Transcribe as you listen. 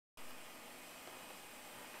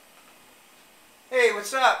Hey,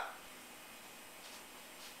 what's up?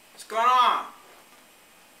 What's going on?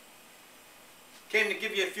 Came to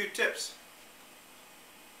give you a few tips.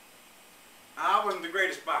 I wasn't the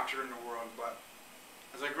greatest boxer in the world, but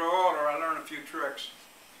as I grow older, I learn a few tricks.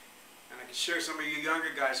 And I can share some of you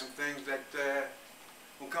younger guys some things that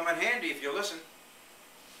will come in handy if you listen.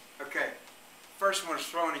 Okay, first one is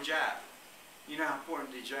throwing a jab. You know how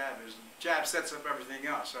important the jab is. The jab sets up everything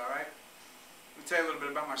else, all right? Let me tell you a little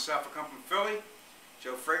bit about myself. I come from Philly.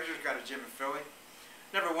 Joe Frazier's got a gym in Philly.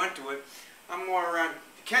 Never went to it. I'm more around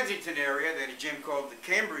the Kensington area. They had a gym called the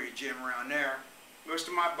Cambria Gym around there. Most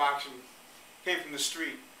of my boxing came from the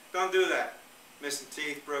street. Don't do that. Missing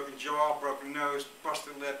teeth, broken jaw, broken nose,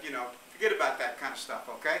 busted lip, you know. Forget about that kind of stuff,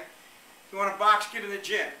 okay? If you want to box, get in the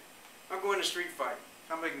gym. Don't go into street fight.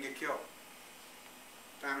 Somebody can get killed.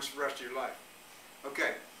 Damage for the rest of your life.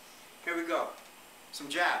 Okay, here we go. Some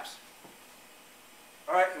jabs.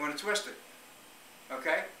 All right, you want to twist it.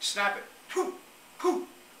 Okay? Snap it. Hoo, hoo,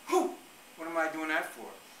 hoo. What am I doing that for?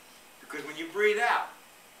 Because when you breathe out,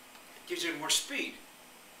 it gives you more speed.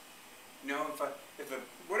 You know,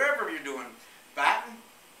 whatever you're doing, batting,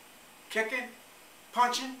 kicking,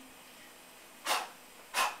 punching,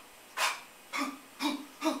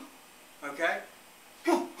 okay?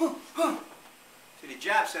 See, the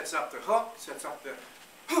jab sets up the hook, sets up the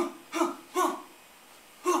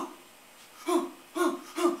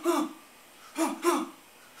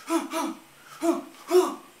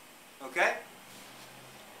okay?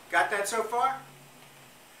 Got that so far?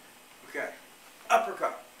 Okay.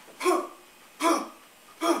 Uppercut.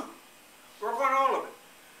 Work on all of it.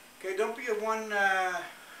 Okay, don't be a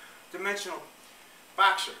one-dimensional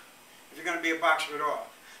boxer if you're going to be a boxer at all.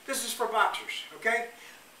 This is for boxers, okay?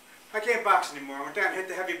 I can't box anymore. I went down and hit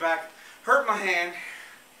the heavy back, hurt my hand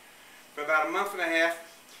for about a month and a half.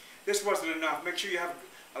 This wasn't enough. Make sure you have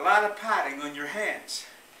a lot of padding on your hands.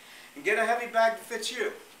 And get a heavy bag that fits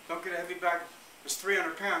you. Don't get a heavy bag that's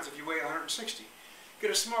 300 pounds if you weigh 160.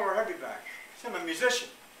 Get a smaller heavy bag. I'm a musician.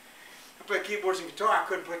 I play keyboards and guitar. I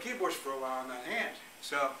couldn't play keyboards for a while on that hand.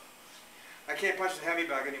 So I can't punch the heavy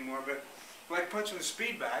bag anymore, but I like punching the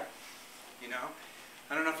speed bag, you know.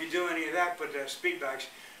 I don't know if you do any of that, but speed bag's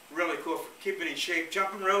really cool for keeping in shape.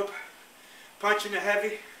 Jumping rope, punching the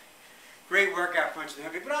heavy. Great workout punching the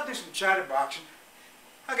heavy, but I'll do some shadow boxing.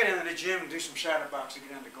 I'll get into the gym and do some shadow boxing,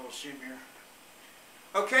 get into Gold's Gym here.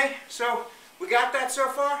 Okay, so we got that so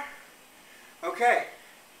far? Okay.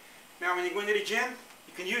 Now when you go into the gym,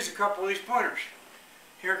 you can use a couple of these pointers.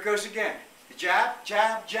 Here it goes again. The jab,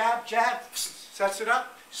 jab, jab, jab, sets it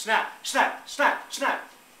up, snap, snap, snap,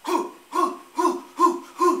 snap. Hoo, hoo, hoo, hoo,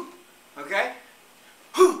 hoo. Okay?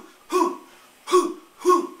 Hoo, hoo, hoo,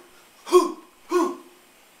 hoo, hoo, hoo.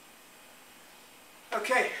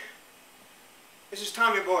 Okay. This is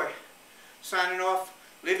Tommy Boy signing off,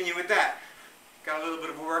 leaving you with that. Got a little bit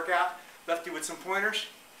of a workout, left you with some pointers.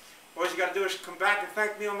 All you got to do is come back and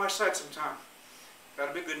thank me on my site sometime.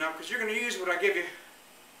 That'll be good enough because you're going to use what I give you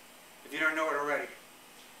if you don't know it already.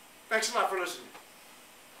 Thanks a lot for listening.